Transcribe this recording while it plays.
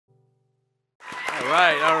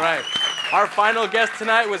right, all right. Our final guest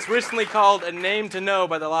tonight was recently called A Name to Know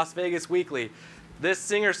by the Las Vegas Weekly. This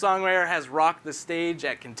singer-songwriter has rocked the stage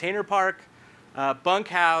at Container Park,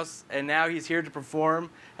 Bunkhouse, and now he's here to perform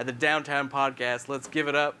at the Downtown Podcast. Let's give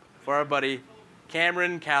it up for our buddy,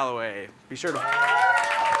 Cameron Calloway. Be sure to...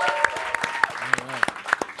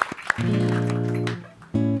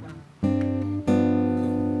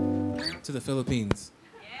 To the Philippines.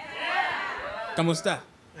 Kamusta?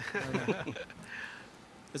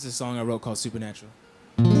 This is a song I wrote called Supernatural.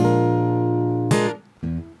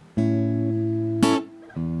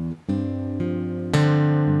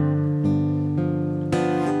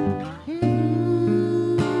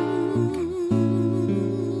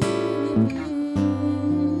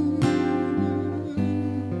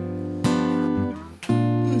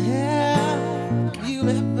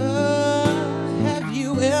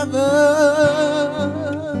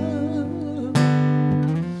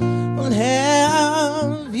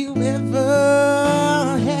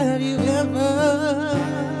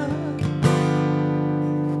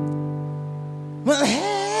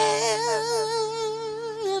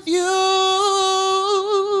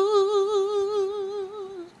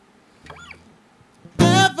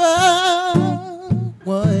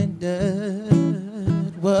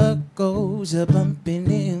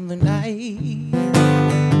 Bumping in the night,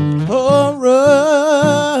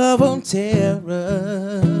 horror,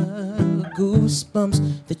 terror,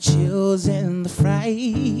 goosebumps, the chills and the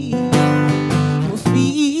fright.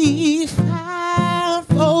 Free, fire,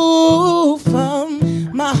 flow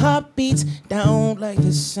from my heart beats down like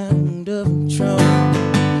the sound of a drum.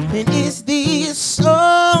 And is this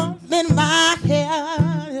soul in my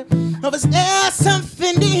hair, or is there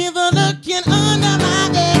something evil lurking under my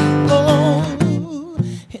bed? Oh,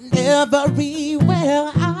 and everywhere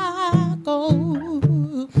I go,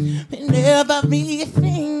 and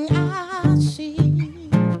everything I see,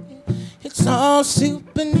 it's all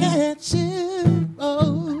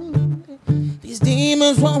supernatural. These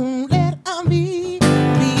demons won't let me.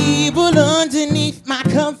 People underneath my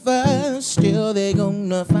cover, still they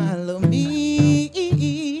gonna follow me.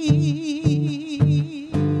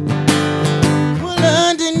 Well,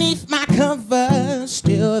 underneath my cover,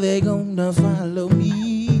 still they gonna follow me.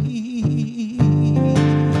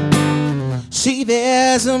 See,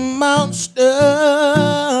 there's a monster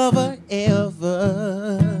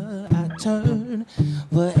wherever I turn,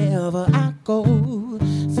 wherever I go.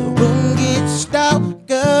 The room gets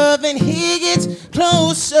darker and he gets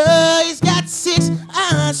closer. He's got 6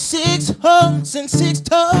 eyes, 6 horns, and 6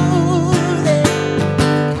 toes.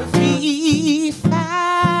 3,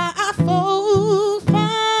 5, 4, 5.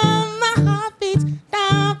 My heart beats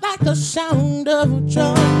down like the sound of a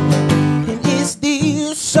drum. And is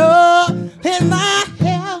this so in my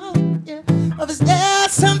hair? Or is there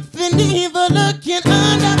something evil lurking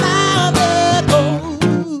under my bed?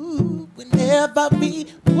 Oh, whenever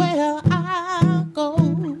where I go,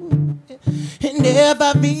 and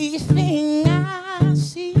everything I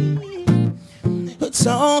see, it's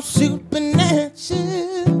all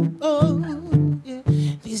supernatural. Oh, yeah.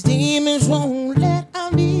 These demons won't let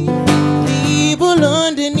me. People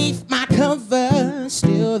underneath my cover,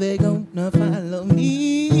 still they gonna follow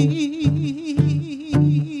me.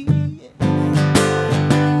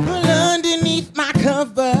 Well, underneath my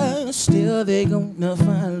cover, still they gonna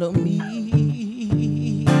follow me.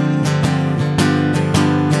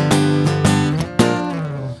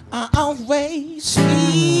 I always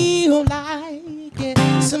feel like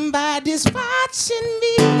somebody's watching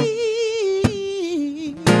me.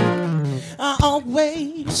 I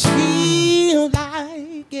always feel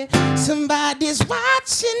like somebody's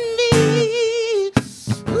watching me.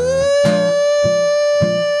 Ooh.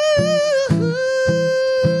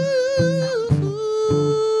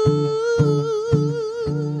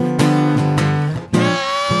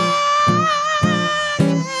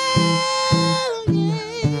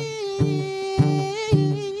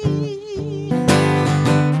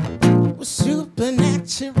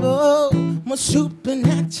 Supernatural, more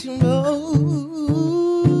supernatural.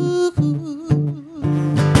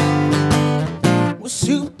 We're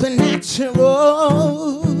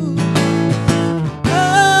supernatural.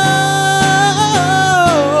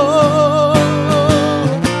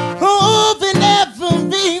 Oh, and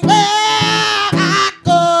everywhere I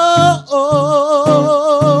go.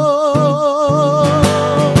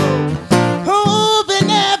 Oh,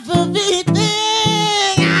 and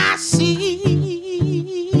everything I see.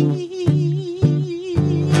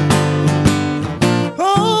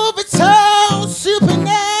 Oh, it's all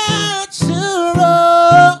supernatural.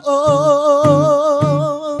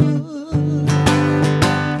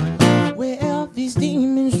 Well, these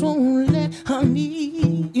demons won't let Well,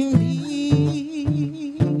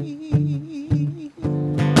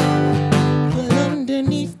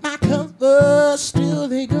 underneath my cover, still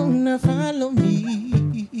they gonna follow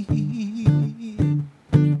me.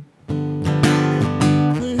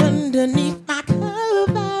 Well, underneath my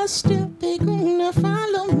cover, still they gonna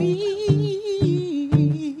follow me.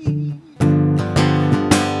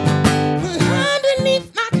 Well,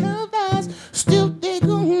 underneath my covers, still they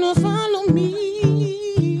gonna follow me.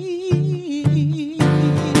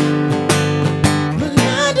 Well,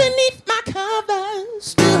 underneath my covers,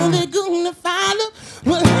 still they gonna follow.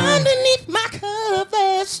 Well, underneath my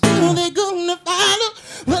covers, still they gonna follow.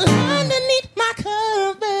 Well, underneath my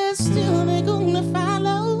covers, still they gonna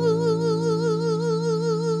follow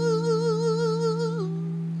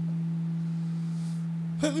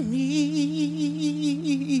me.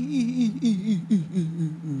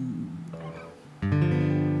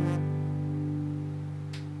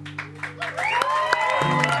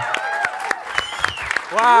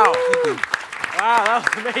 Wow. Wow, that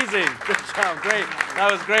was amazing. Good job. Great. That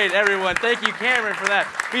was great, everyone. Thank you, Cameron, for that.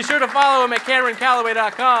 Be sure to follow him at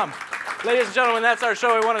CameronCalloway.com. Ladies and gentlemen, that's our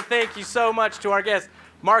show. We want to thank you so much to our guests,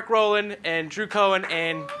 Mark Rowland and Drew Cohen,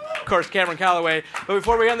 and, of course, Cameron Calloway. But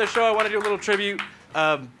before we end the show, I want to do a little tribute.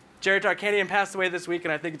 Jerry Tarkanian passed away this week,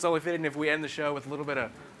 and I think it's only fitting if we end the show with a little bit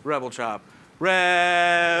of Rebel Chop.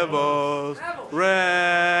 Rebels,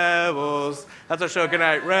 rebels. That's our show. Good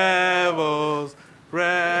night. Rebels,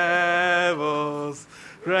 rebels,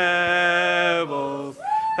 rebels.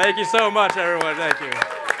 Thank you so much, everyone. Thank you.